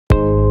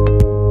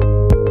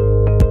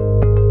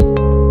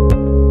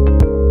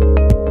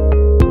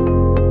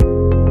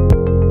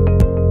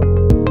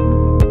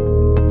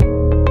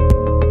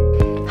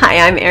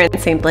Hi, I'm Erin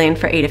St Blaine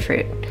for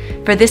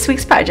Adafruit. For this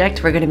week's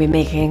project, we're going to be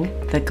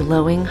making the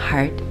glowing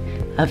heart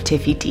of Te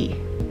Fiti.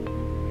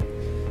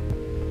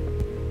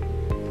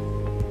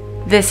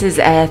 This is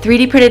a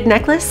 3D printed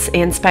necklace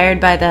inspired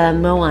by the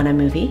Moana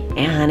movie,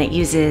 and it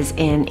uses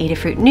an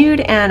Adafruit nOOd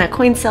and a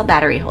coin cell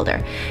battery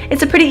holder.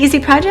 It's a pretty easy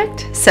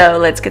project, so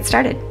let's get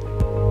started.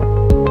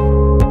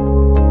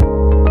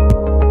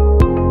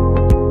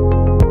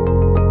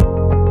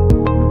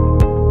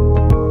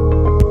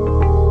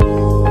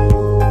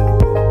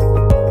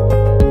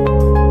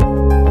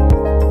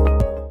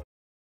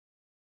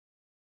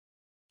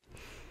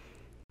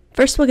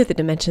 First, we'll get the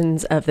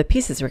dimensions of the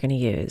pieces we're going to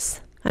use.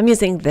 I'm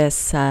using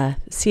this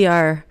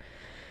CR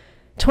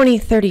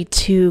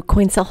 2032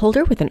 coin cell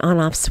holder with an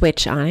on-off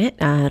switch on it.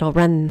 It'll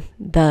run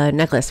the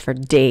necklace for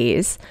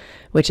days,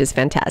 which is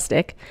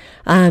fantastic.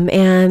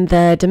 And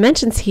the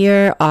dimensions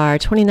here are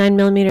 29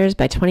 millimeters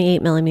by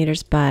 28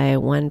 millimeters by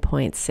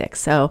 1.6.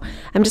 So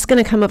I'm just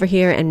going to come over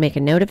here and make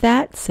a note of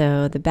that.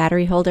 So the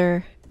battery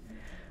holder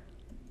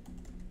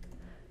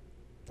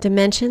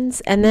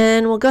dimensions, and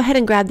then we'll go ahead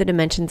and grab the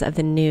dimensions of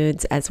the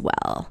nOOds as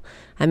well.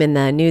 I'm in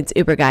the nOOds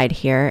Uber guide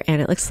here, and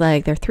it looks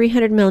like they're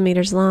 300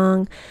 millimeters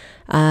long,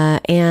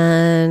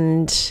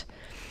 and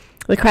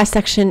the cross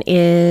section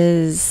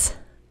is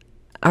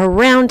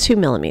around 2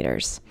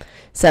 millimeters.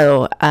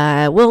 So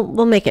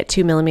we'll make it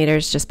 2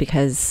 millimeters just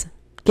because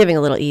giving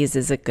a little ease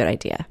is a good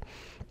idea.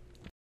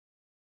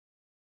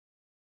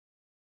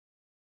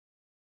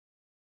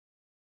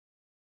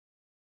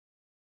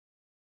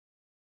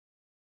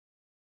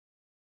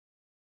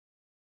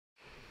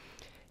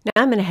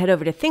 Now I'm going to head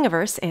over to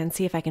Thingiverse and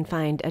see if I can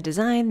find a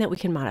design that we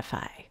can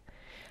modify.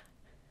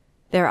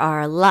 There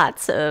are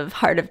lots of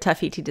Heart of Te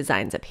Fiti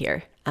designs up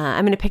here.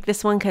 I'm going to pick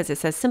this one because it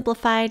says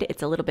simplified.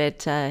 It's a little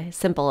bit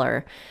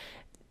simpler.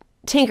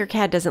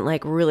 Tinkercad doesn't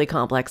like really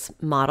complex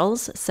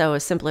models, so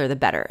simpler the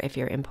better if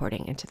you're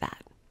importing into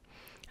that.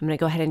 I'm going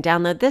to go ahead and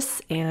download this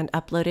and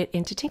upload it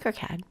into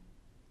Tinkercad.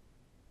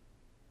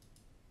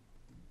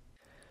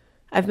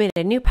 I've made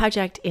a new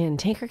project in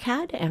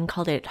Tinkercad and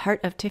called it Heart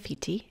of Te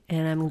Fiti,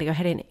 and I'm going to go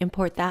ahead and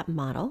import that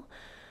model.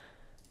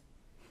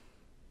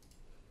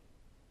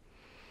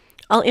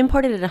 I'll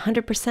import it at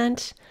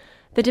 100%.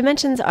 The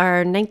dimensions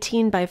are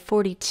 19 by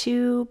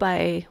 42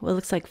 by, well, it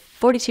looks like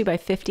 42 by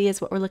 50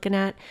 is what we're looking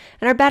at.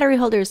 And our battery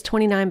holder is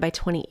 29 by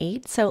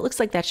 28, so it looks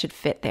like that should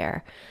fit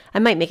there. I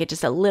might make it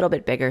just a little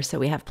bit bigger so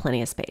we have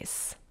plenty of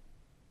space.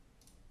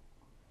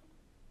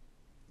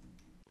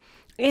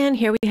 And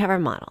here we have our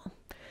model.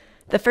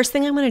 The first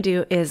thing I'm going to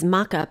do is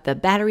mock up the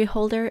battery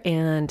holder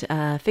and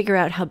figure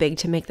out how big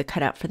to make the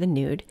cutout for the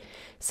nOOd.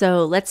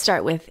 So let's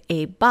start with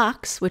a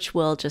box, which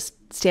will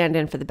just stand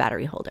in for the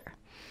battery holder.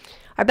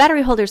 Our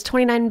battery holder is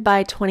 29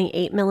 by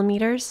 28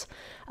 millimeters.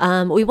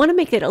 We want to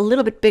make it a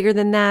little bit bigger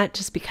than that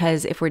just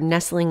because if we're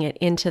nestling it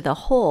into the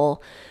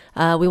hole,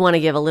 we want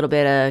to give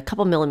a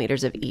couple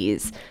millimeters of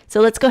ease.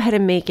 So let's go ahead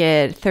and make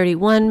it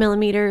 31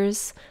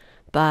 millimeters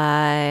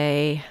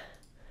by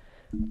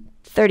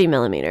 30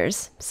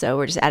 millimeters. So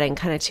we're just adding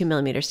kind of 2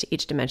 millimeters to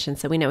each dimension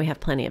so we know we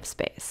have plenty of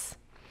space.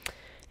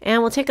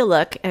 And we'll take a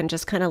look and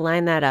just kind of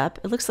line that up.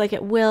 It looks like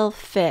it will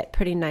fit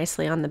pretty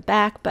nicely on the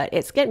back, but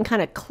it's getting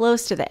kind of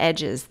close to the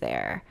edges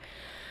there.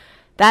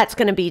 That's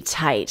going to be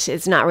tight.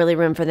 It's not really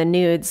room for the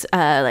nOOds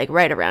like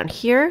right around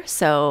here.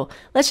 So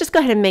let's just go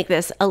ahead and make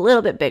this a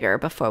little bit bigger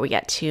before we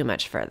get too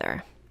much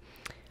further.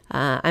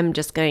 I'm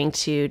just going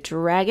to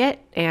drag it,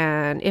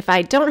 and if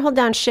I don't hold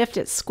down shift,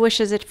 it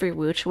squishes it for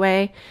which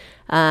way.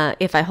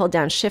 If I hold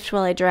down shift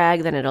while I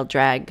drag, then it'll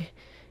drag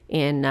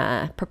in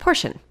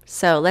proportion.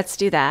 So let's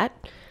do that.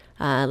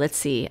 Let's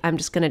see, I'm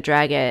just going to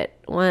drag it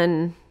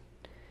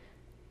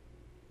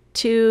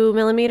 2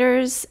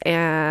 millimeters,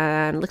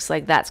 and looks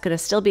like that's going to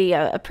still be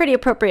a pretty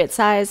appropriate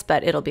size,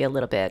 but it'll be a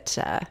little bit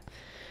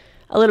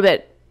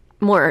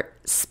more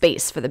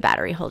space for the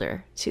battery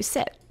holder to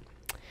sit.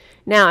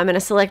 Now I'm going to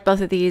select both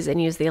of these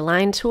and use the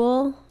align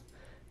tool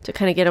to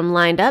kind of get them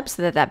lined up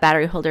so that that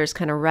battery holder is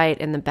kind of right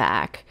in the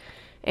back.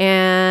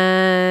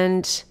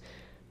 And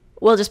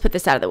we'll just put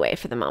this out of the way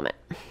for the moment.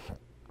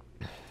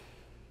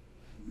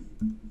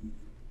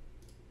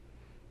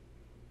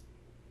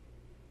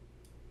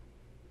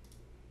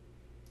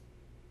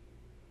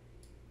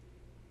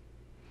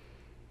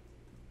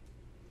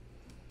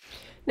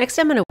 Next,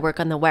 I'm going to work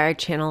on the wired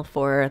channel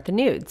for the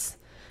nOOds.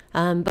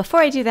 Before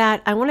I do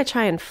that, I want to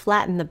try and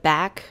flatten the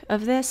back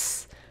of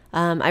this.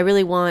 I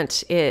really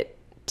want it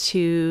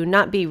to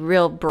not be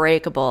real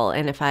breakable,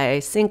 and if I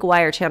sink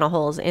wire channel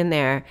holes in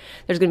there,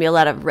 there's going to be a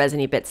lot of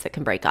resiny bits that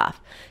can break off.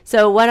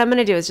 So what I'm going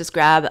to do is just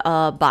grab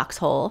a box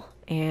hole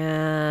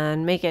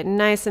and make it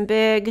nice and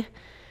big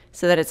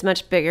so that it's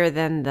much bigger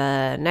than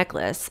the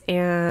necklace,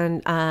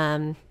 and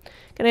I'm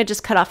going to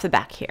just cut off the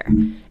back here.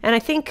 And I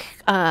think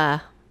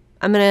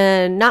I'm going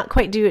to not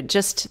quite do it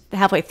just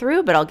halfway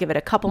through, but I'll give it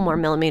a couple more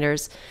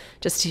millimeters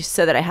just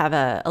so that I have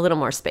a little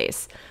more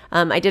space.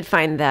 I did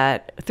find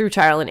that through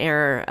trial and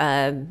error,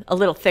 a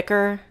little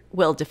thicker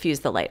will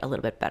diffuse the light a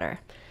little bit better.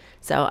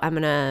 So I'm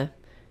going to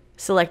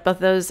select both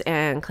of those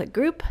and click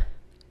group.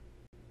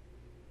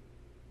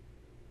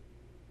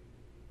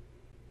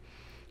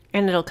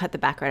 and it'll cut the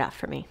back right off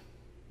for me.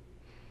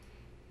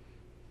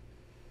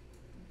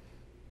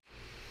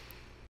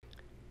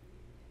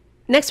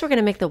 Next, we're going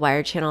to make the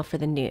wire channel for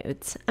the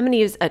nOOds. I'm going to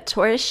use a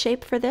torus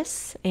shape for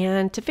this,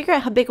 and to figure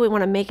out how big we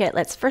want to make it,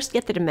 let's first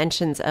get the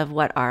dimensions of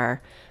what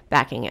our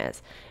backing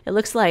is. It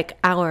looks like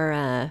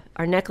our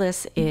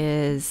necklace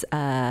is,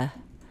 oh,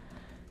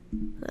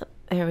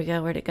 there we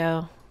go, where'd it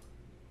go?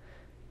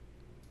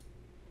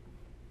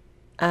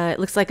 It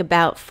looks like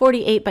about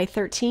 48 by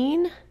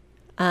 13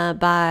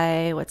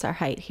 by, what's our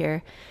height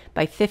here?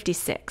 By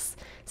 56.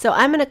 So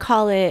I'm going to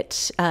call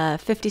it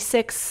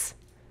 56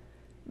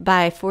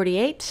 by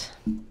 48.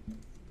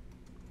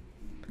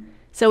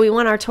 So we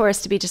want our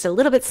torus to be just a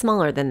little bit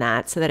smaller than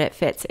that so that it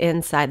fits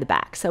inside the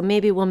back. So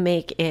maybe we'll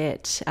make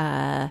it,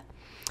 our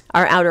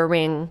outer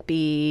ring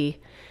be,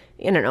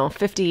 I don't know,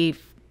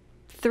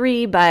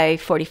 53 by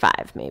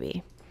 45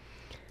 maybe.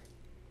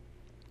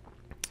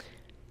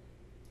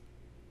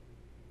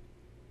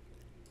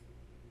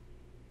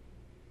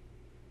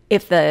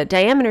 If the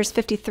diameter is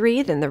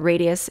 53, then the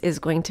radius is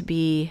going to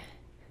be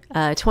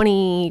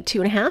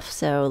 22 and a half.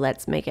 So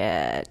let's make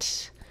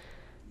it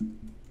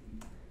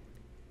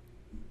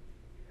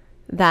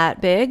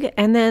that big.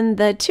 And then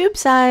the tube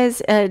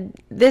size,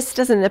 this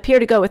doesn't appear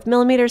to go with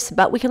millimeters,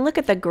 but we can look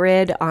at the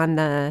grid on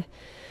the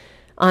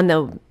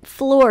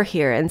floor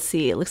here and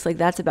see. It looks like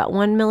that's about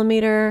 1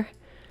 millimeter.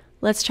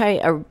 Let's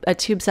try a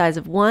tube size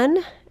of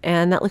 1,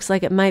 and that looks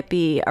like it might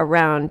be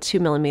around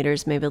 2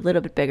 millimeters, maybe a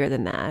little bit bigger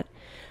than that.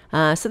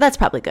 So that's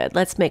probably good.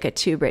 Let's make a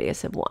tube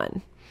radius of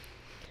 1.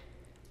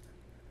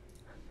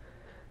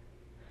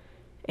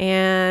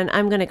 And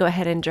I'm going to go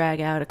ahead and drag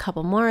out a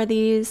couple more of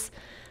these.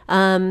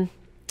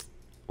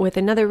 With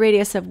another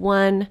radius of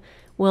 1,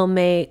 we'll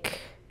make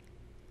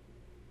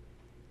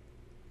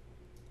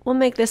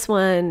this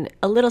one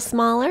a little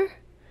smaller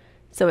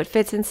so it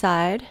fits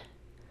inside.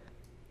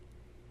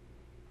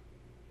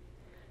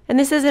 And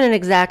this isn't an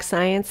exact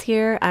science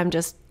here. I'm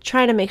just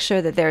trying to make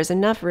sure that there's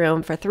enough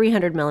room for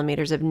 300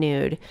 millimeters of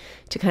nOOd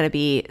to kind of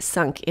be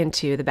sunk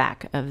into the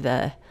back of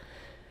the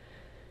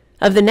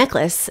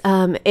necklace.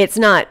 It's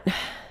not,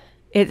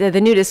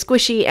 the nOOd is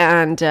squishy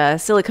and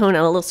silicone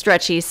and a little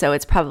stretchy, so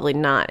it's probably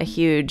not a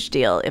huge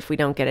deal if we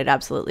don't get it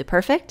absolutely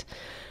perfect.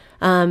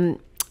 But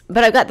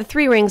I've got the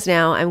 3 rings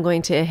now. I'm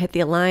going to hit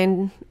the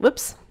align,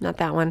 whoops, not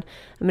that one.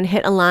 I'm going to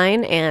hit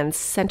align and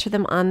center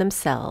them on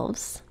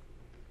themselves.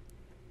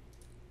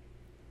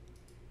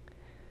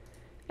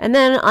 And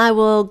then I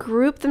will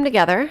group them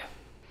together,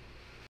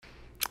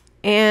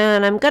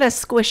 and I'm going to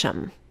squish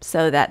them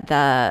so that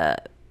the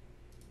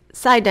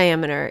side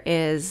diameter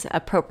is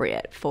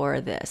appropriate for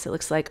this. It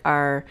looks like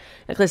our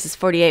necklace is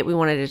 48. We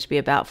wanted it to be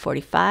about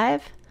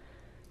 45.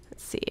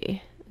 Let's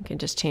see. I can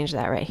just change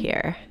that right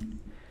here.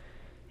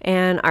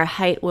 And our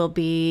height will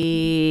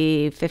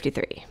be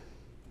 53.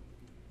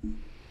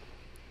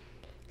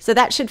 So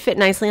that should fit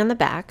nicely on the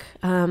back.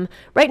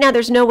 Right now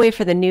there's no way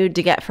for the nOOd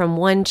to get from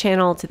one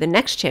channel to the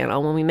next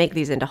channel when we make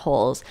these into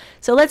holes.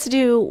 So let's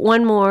do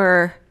one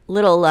more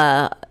little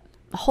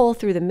hole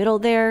through the middle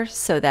there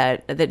so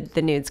that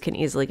the nOOds can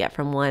easily get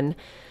from one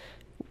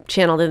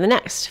channel to the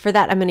next. For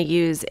that I'm going to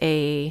use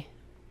a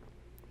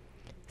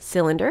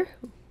cylinder.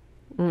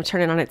 I'm going to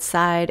turn it on its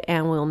side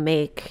and we'll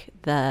make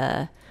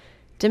the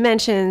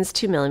dimensions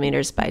 2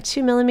 millimeters by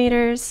 2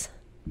 millimeters.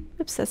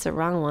 Oops, that's the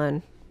wrong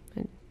one.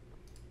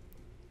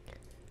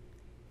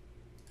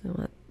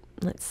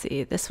 Let's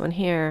see, this one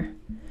here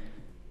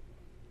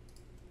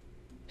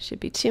should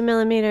be 2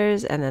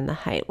 millimeters, and then the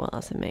height will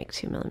also make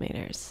 2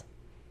 millimeters.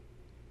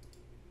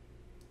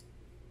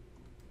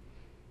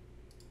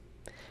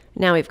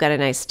 Now we've got a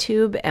nice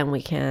tube, and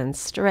we can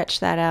stretch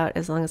that out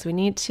as long as we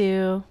need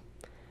to.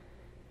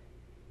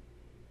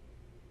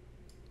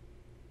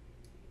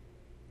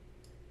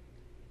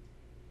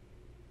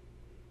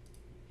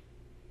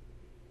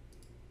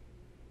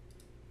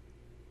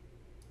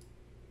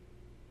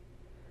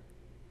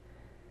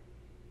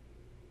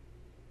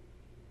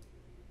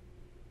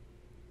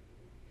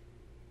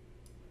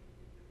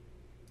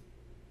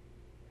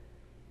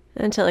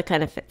 Until it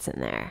kind of fits in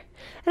there.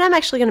 And I'm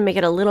actually going to make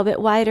it a little bit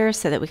wider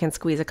so that we can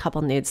squeeze a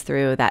couple nOOds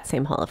through that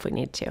same hole if we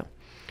need to.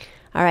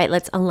 All right,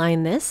 let's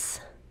align this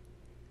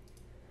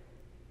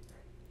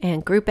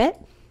and group it.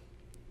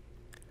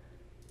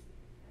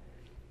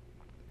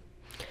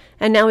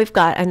 And now we've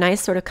got a nice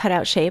sort of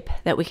cutout shape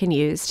that we can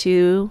use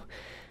to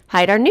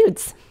hide our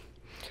nOOds.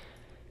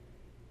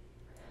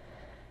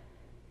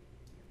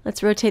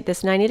 Let's rotate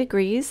this 90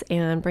 degrees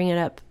and bring it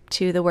up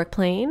to the work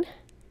plane.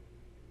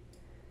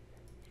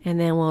 And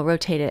then we'll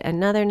rotate it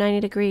another 90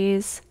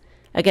 degrees.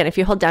 Again, if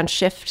you hold down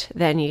shift,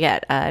 then you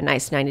get a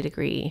nice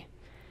 90-degree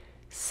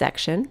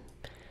section.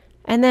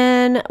 And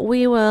then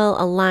we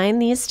will align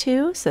these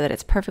two so that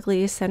it's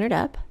perfectly centered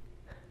up.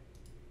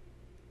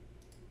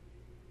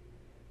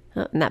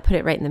 Oh, and that put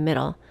it right in the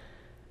middle.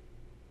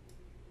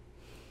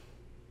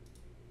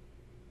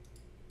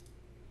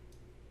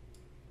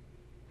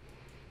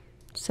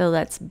 So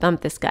let's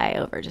bump this guy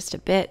over just a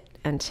bit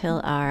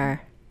until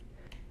our,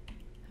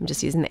 I'm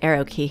just using the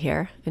arrow key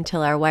here,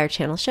 until our wire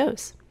channel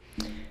shows.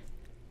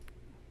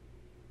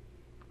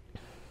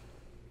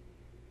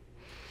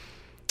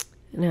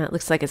 Now it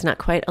looks like it's not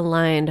quite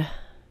aligned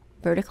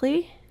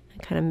vertically. I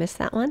kind of missed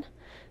that one.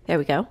 There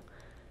we go.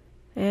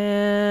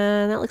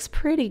 And that looks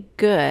pretty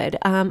good.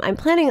 I'm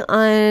planning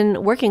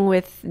on working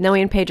with Noe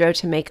and Pedro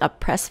to make a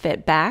press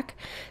fit back.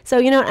 So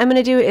you know what I'm going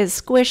to do is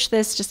squish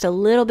this just a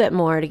little bit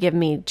more to give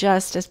me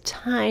just a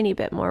tiny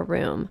bit more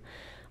room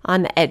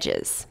on the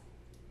edges.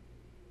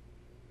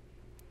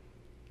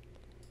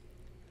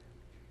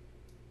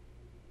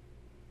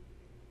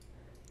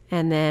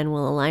 And then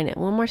we'll align it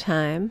one more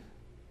time.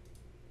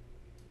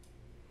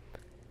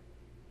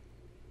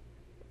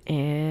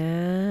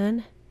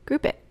 And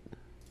group it.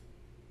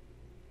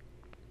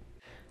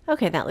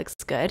 Okay, that looks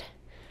good.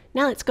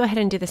 Now let's go ahead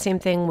and do the same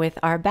thing with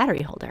our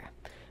battery holder.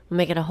 We'll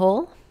make it a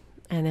hole,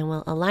 and then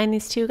we'll align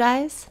these two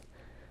guys.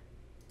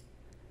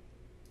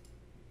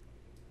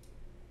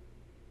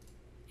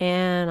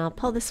 And I'll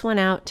pull this one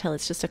out till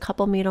it's just a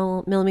couple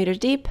millimeters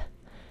deep.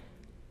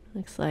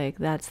 Looks like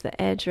that's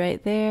the edge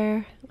right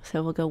there.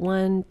 So we'll go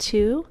 1,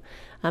 2.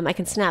 I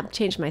can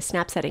change my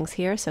snap settings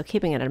here, so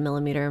keeping it at a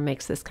millimeter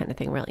makes this kind of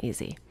thing real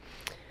easy.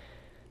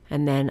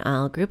 And then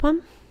I'll group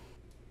them.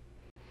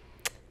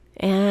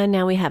 And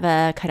now we have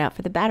a cutout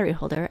for the battery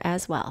holder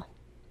as well.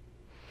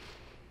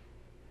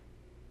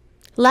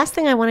 Last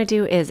thing I want to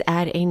do is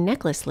add a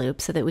necklace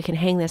loop so that we can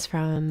hang this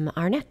from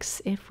our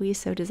necks if we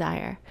so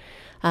desire.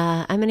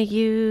 I'm going to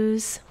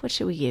use, what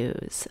should we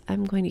use?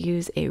 I'm going to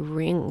use a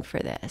ring for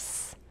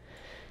this.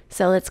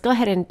 So let's go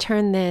ahead and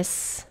turn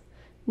this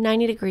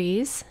 90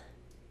 degrees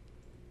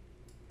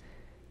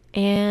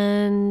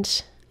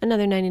and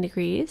another 90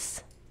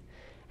 degrees.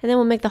 And then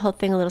we'll make the whole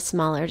thing a little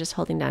smaller, just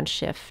holding down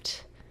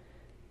Shift.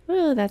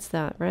 Oh, that's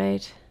not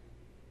right.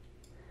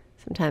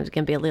 Sometimes it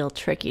can be a little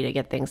tricky to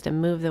get things to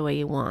move the way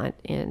you want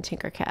in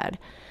Tinkercad.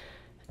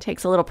 It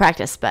takes a little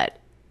practice, but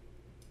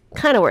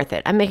kind of worth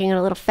it. I'm making it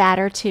a little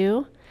fatter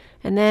too.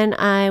 And then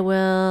I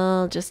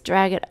will just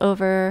drag it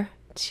over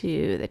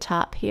to the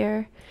top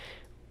here.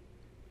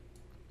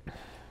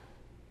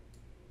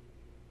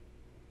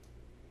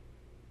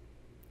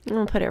 And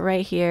we'll put it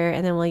right here,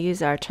 and then we'll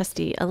use our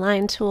trusty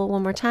align tool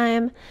one more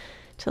time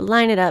to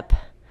line it up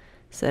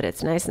so that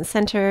it's nice and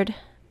centered,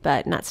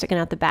 but not sticking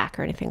out the back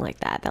or anything like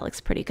that. That looks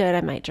pretty good.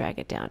 I might drag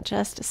it down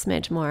just a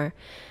smidge more.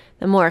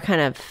 The more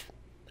kind of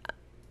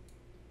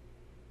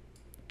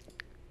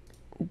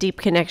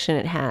deep connection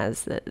it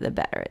has, the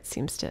better it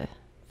seems to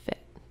fit.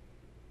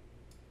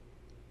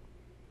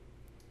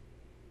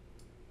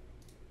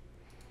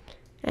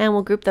 And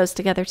we'll group those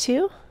together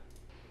too.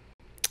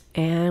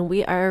 And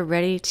we are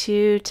ready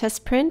to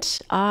test print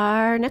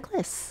our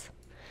necklace.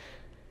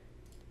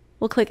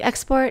 We'll click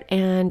export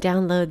and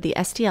download the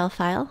STL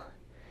file,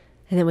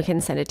 and then we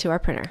can send it to our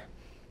printer.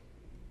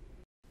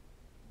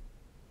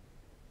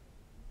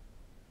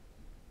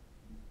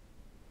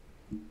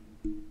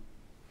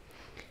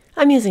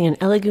 I'm using an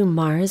Elegoo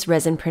Mars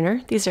resin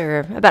printer. These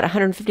are about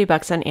 150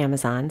 bucks on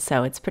Amazon,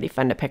 so it's pretty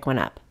fun to pick one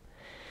up.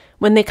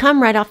 When they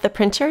come right off the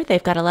printer,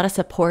 they've got a lot of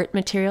support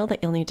material that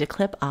you'll need to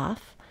clip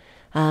off.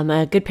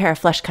 A good pair of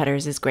flush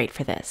cutters is great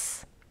for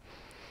this.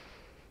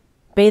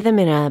 Bathe them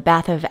in a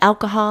bath of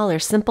alcohol or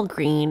simple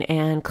green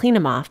and clean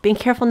them off, being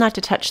careful not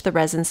to touch the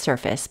resin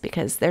surface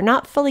because they're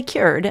not fully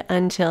cured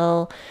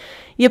until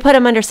you put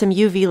them under some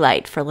UV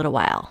light for a little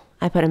while.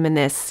 I put them in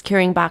this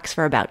curing box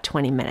for about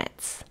 20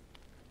 minutes.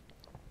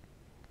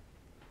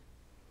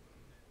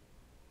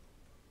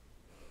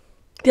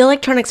 The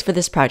electronics for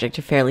this project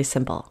are fairly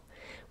simple.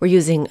 We're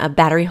using a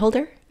battery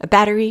holder, a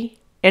battery,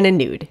 and a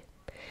nOOd.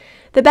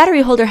 The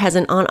battery holder has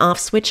an on-off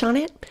switch on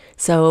it,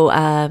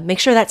 so make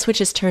sure that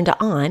switch is turned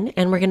to on,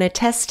 and we're going to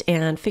test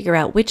and figure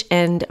out which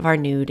end of our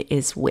nOOd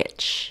is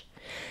which.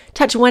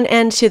 Touch one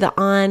end to the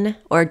on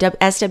or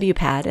SW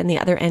pad and the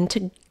other end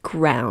to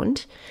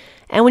ground,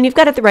 and when you've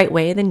got it the right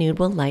way, the nOOd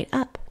will light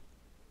up.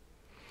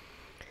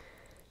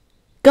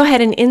 Go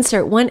ahead and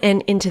insert one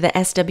end into the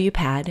SW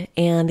pad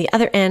and the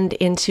other end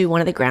into one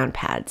of the ground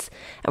pads,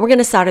 and we're going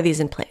to solder these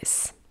in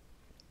place.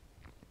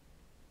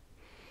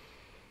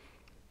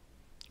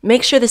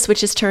 Make sure the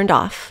switch is turned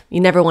off. You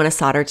never want to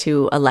solder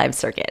to a live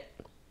circuit.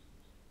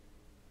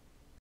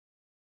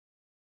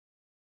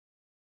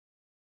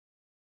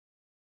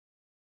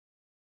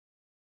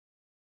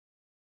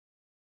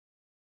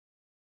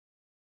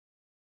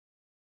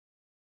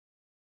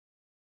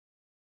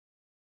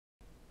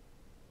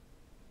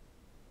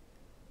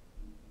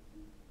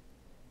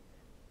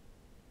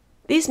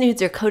 These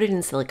nOOds are coated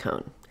in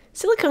silicone.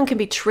 Silicone can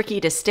be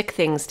tricky to stick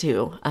things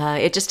to.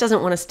 It just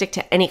doesn't want to stick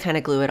to any kind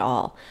of glue at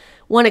all.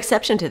 One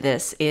exception to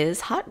this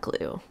is hot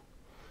glue.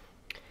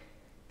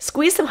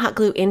 Squeeze some hot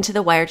glue into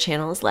the wire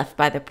channels left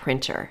by the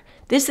printer.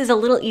 This is a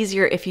little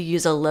easier if you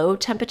use a low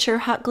temperature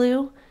hot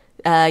glue.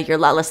 You're a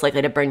lot less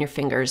likely to burn your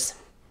fingers.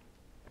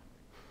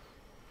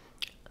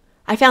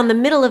 I found the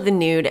middle of the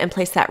nOOd and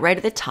placed that right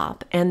at the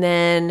top, and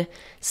then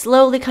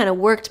slowly kind of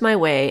worked my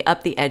way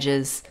up the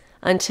edges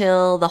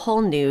until the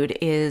whole nOOd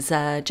is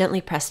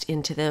gently pressed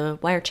into the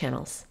wire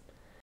channels.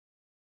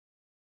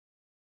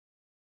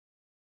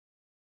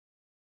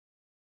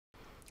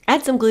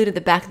 Add some glue to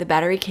the back of the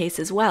battery case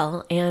as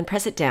well and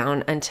press it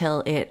down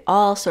until it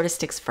all sort of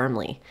sticks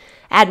firmly.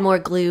 Add more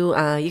glue.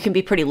 You can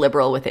be pretty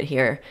liberal with it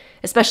here,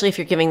 especially if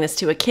you're giving this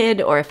to a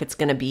kid or if it's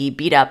going to be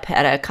beat up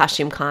at a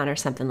costume con or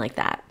something like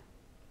that.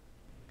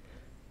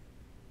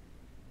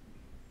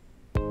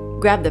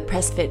 Grab the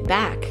press fit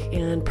back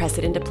and press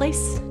it into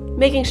place,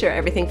 making sure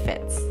everything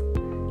fits.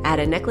 Add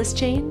a necklace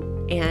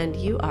chain and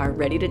you are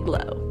ready to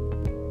glow.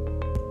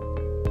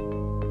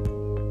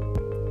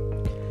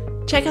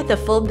 Check out the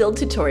full build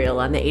tutorial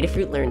on the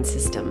Adafruit Learn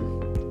system.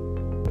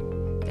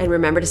 And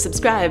remember to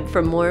subscribe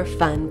for more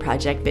fun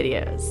project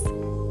videos.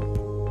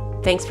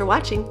 Thanks for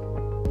watching.